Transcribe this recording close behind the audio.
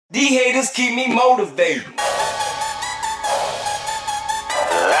These haters keep me motivated.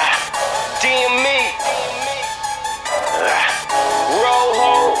 DME,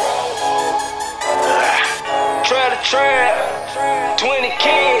 Rojo, Trelly Trell, Twinn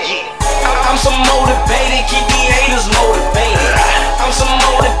I'm so motivated, keep these haters motivated. I'm so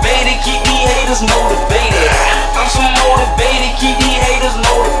motivated, keep these haters motivated. I'm so motivated, keep these haters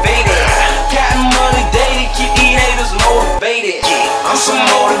motivated. Counting money daily, keep these haters motivated. I'm so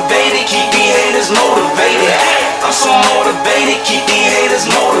motivated, keep these haters motivated. I'm so motivated, keep these haters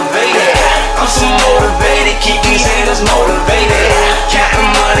motivated. I'm so motivated, keep these haters motivated.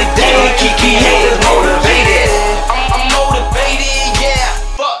 Counting money daily, keep these haters motivated. I'm motivated, yeah,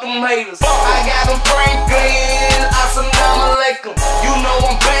 fuck them haters. I got them Franklin, assalamu alaikum. You know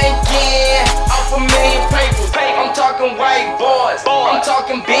I'm banking off a million papers. I'm talking white boys, I'm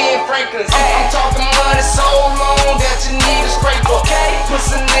talking Ben Franklins. I'm talking money so long that you need a scraper.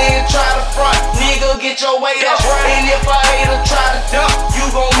 Pussy nigga try to front, nigga get your weight up. And if a hater try to dump, you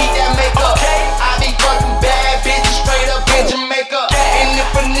gon' need that makeup. I be fucking bad bitches straight up in Jamaica. And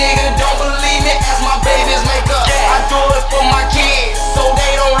if a nigga don't believe me, ask my baby's makeup. I do it for my kids, so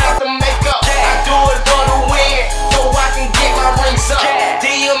they don't have to make up. I do it for the win, so I can get my rings up.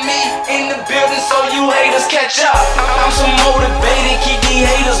 DME in the building, so you haters catch up. I'm so motivated, keep these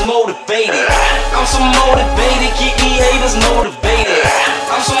haters motivated. I'm so motivated, keep these haters motivated.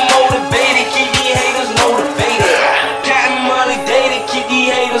 I'm so motivated, keep these haters motivated. Counting money daily, keep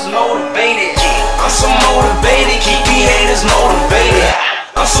these haters motivated. I'm so motivated, keep these haters motivated.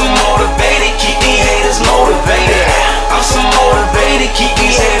 I'm so motivated, keep these haters motivated. I'm so motivated, keep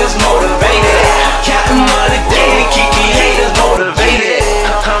these haters motivated. Counting money daily, keep these haters motivated.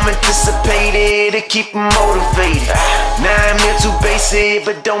 I'm anticipated to keep them motivated. Now I'm here too basic,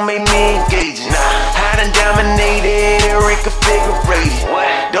 but don't make me engaging. I done dominated and reconfigured.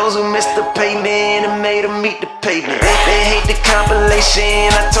 Those who missed the payment and made them meet the pavement. They hate the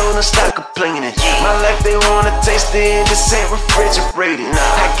compilation, I told them stop complaining. My life they wanna taste it, this ain't refrigerated.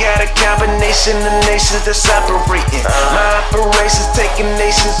 I got a combination of nations that's operating. My operations taking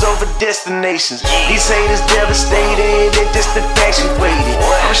nations over destinations. These haters devastated, they just infatuated.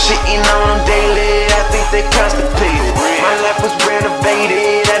 I'm shitting on them daily, I think they constipated. My life was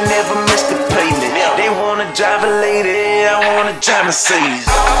renovated, I never missed the payment. They wanna drive a lady, I wanna drive Mercedes.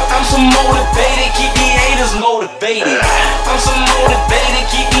 I'm so motivated, keep these haters motivated. I'm so motivated,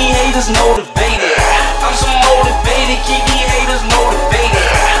 keep these haters motivated. I'm so motivated, keep these haters motivated.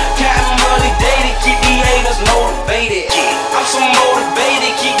 Counting money daily, keep these haters motivated. I'm so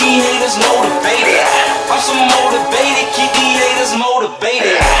motivated, keep these haters motivated. I'm so motivated, keep these haters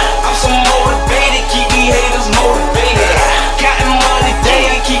motivated. I'm so motivated, keep these haters motivated. Counting money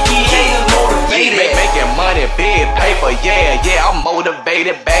daily, keep these haters motivated. Making money, big paper, yeah, I'm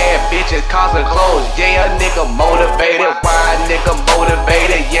motivated. Bad bitches, cars and clothes, yeah, a nigga motivated. Why a nigga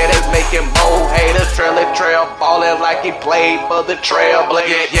motivated? Yeah, that's making more haters. Trelly Trell falling like he played for the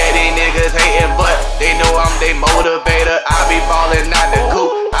Trailblazers. Yeah, these niggas hating, but they know I'm they motivator. I be falling out the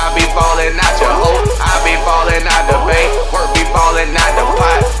coop, I be falling out your hoe, I be falling out the bank, work be falling out the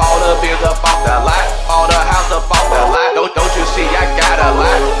pot. All the bills up off the lot, all the house up off the lot. Don't you see I got a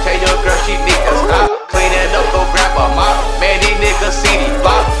lot? Tell your girl she need to stop cleaning up, go grab a mop. Man, these niggas see these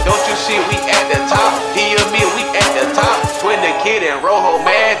blocks. Don't you see we at the top? DME, we at the top. TwinnDaKidd and Rojo,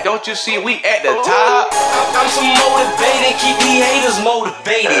 man, don't you see we at the top? I'm so motivated, keep these haters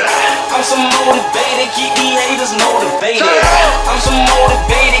motivated. I'm so motivated, keep these haters motivated. I'm so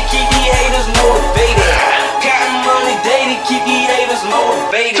motivated, keep these haters motivated. Counting money daily, keep these haters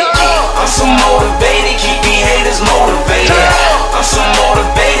motivated. I'm so motivated, keep these haters motivated. I'm so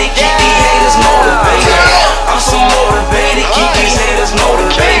motivated, keep these haters motivated. I'm so motivated, keep these haters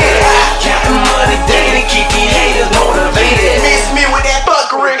motivated. Counting money daily, keep these haters motivated. Miss me with that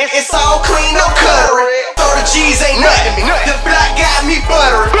buckering, it's all clean, no cuttering. 30 G's ain't nothing to me, the block got me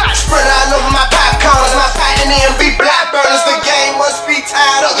buttering. Spread all over my popcorns, my pattern and be black burners. The game must be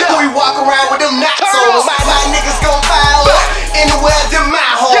tied up, we walk around with them knots on us. My niggas gon' file up, anywhere them my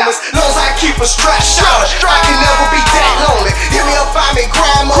homies. Long as I keep a strap shot, I can never be that lonely. Hit me up, find me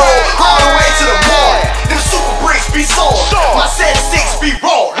grandma, all the way to the morning. Them super bricks be soaring, my 76 be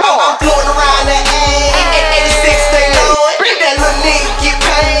rolling. I'm floating around that A, 86 stay low. That little nigga get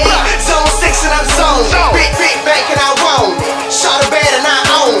paid. Zone 6 and I'm zone. Big bank and I own it. Shot a bad and I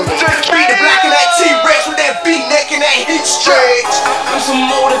own it. Beat the black and that T-Rex with that beat neck and that heat stretch. I'm so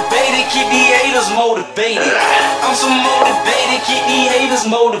motivated, keep these haters motivated. I'm so motivated, keep these haters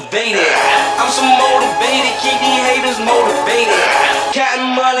motivated. I'm so motivated, keep these haters motivated.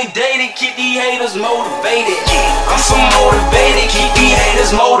 Counting money daily, keep these haters motivated. I'm so motivated, keep these haters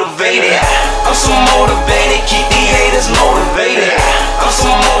motivated. motivated.